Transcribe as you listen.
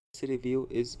Today's review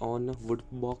is on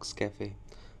Woodbox Cafe.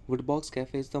 Woodbox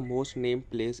Cafe is the most named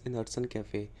place in Hudson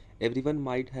Cafe. Everyone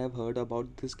might have heard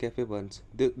about this cafe once.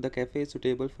 The cafe is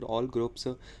suitable for all groups,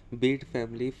 be it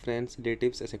family, friends,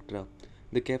 relatives, etc.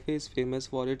 The cafe is famous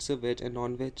for its veg and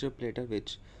non-veg platter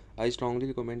which I strongly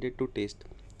recommend it to taste.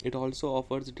 It also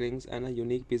offers drinks and a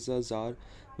unique pizza jar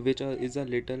which is a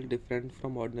little different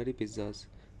from ordinary pizzas.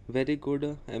 Very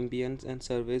good ambience and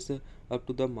service up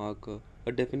to the mark.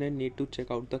 A definite need to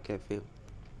check out the cafe.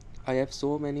 I have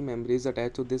so many memories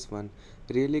attached to this one.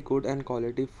 Really good and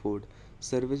quality food.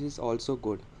 Service is also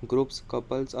good. Groups,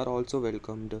 couples are also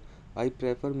welcomed. I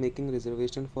prefer making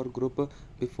reservation for group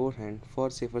beforehand for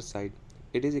safer side.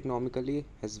 It is economically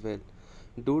as well.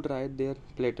 Do try their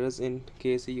platters in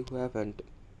case you haven't.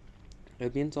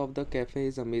 Ambience of the cafe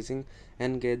is amazing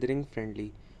and gathering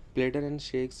friendly. Platter and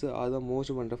shakes are the most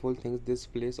wonderful things this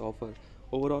place offers.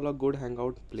 Overall, a good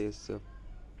hangout place.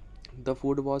 The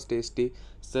food was tasty,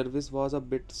 service was a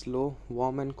bit slow,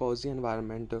 warm and cozy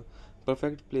environment.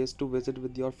 Perfect place to visit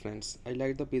with your friends. I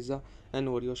like the pizza and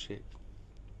Oreo shake.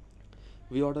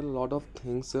 We ordered a lot of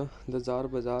things. The jar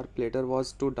bazaar platter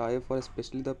was to die for,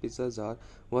 especially the pizza jar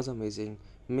was amazing.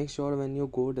 Make sure when you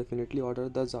go definitely order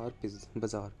the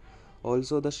bazaar.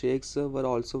 Also the shakes were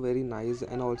also very nice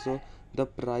and also the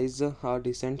price are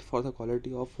decent for the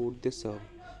quality of food they serve.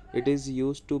 It is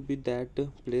used to be that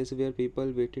place where people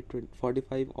waited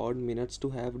 45 odd minutes to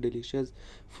have delicious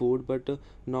food but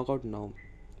knock out now.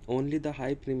 Only the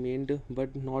hype remained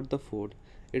but not the food.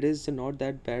 It is not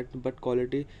that bad but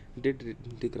quality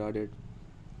degraded.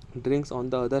 Drinks on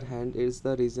the other hand is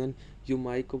the reason you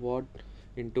might walk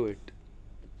into it.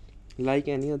 Like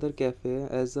any other cafe,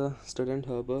 as a student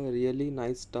hub, a really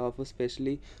nice staff,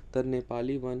 especially the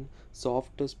Nepali one,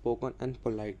 soft spoken and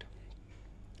polite.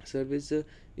 Service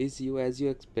is you as you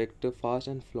expect, fast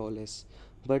and flawless.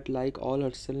 But like all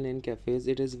Hudson Lane cafes,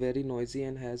 it is very noisy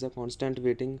and has a constant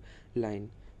waiting line.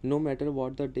 No matter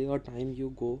what the day or time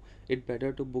you go, it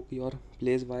better to book your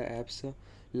place via apps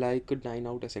like Dine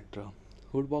Out, etc.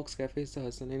 Woodbox Cafe is the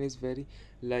Hudson Lane is very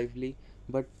lively,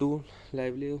 but too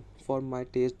lively for my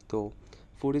taste though.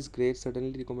 Food is great,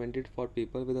 certainly recommended for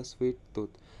people with a sweet tooth,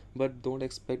 but don't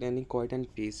expect any quiet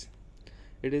and peace.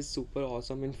 It is super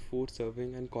awesome in food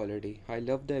serving and quality. I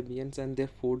love the ambience and their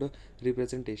food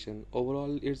representation.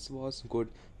 Overall, it was good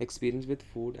experience with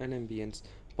food and ambience.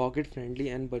 Pocket friendly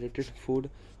and budgeted food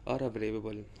are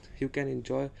available. You can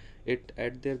enjoy it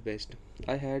at their best.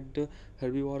 I had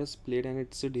herbivorous plate and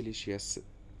it's delicious.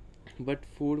 But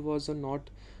food was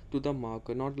not to the mark,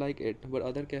 not like it. But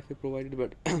other cafe provided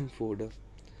but food.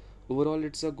 Overall,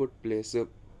 it's a good place.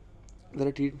 There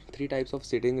are three types of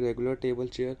sitting: regular table,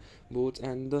 chair, booths,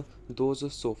 and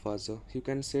those sofas. You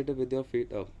can sit with your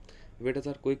feet up. Waiters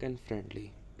are quick and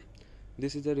friendly.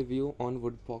 This is a review on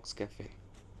Woodbox Cafe.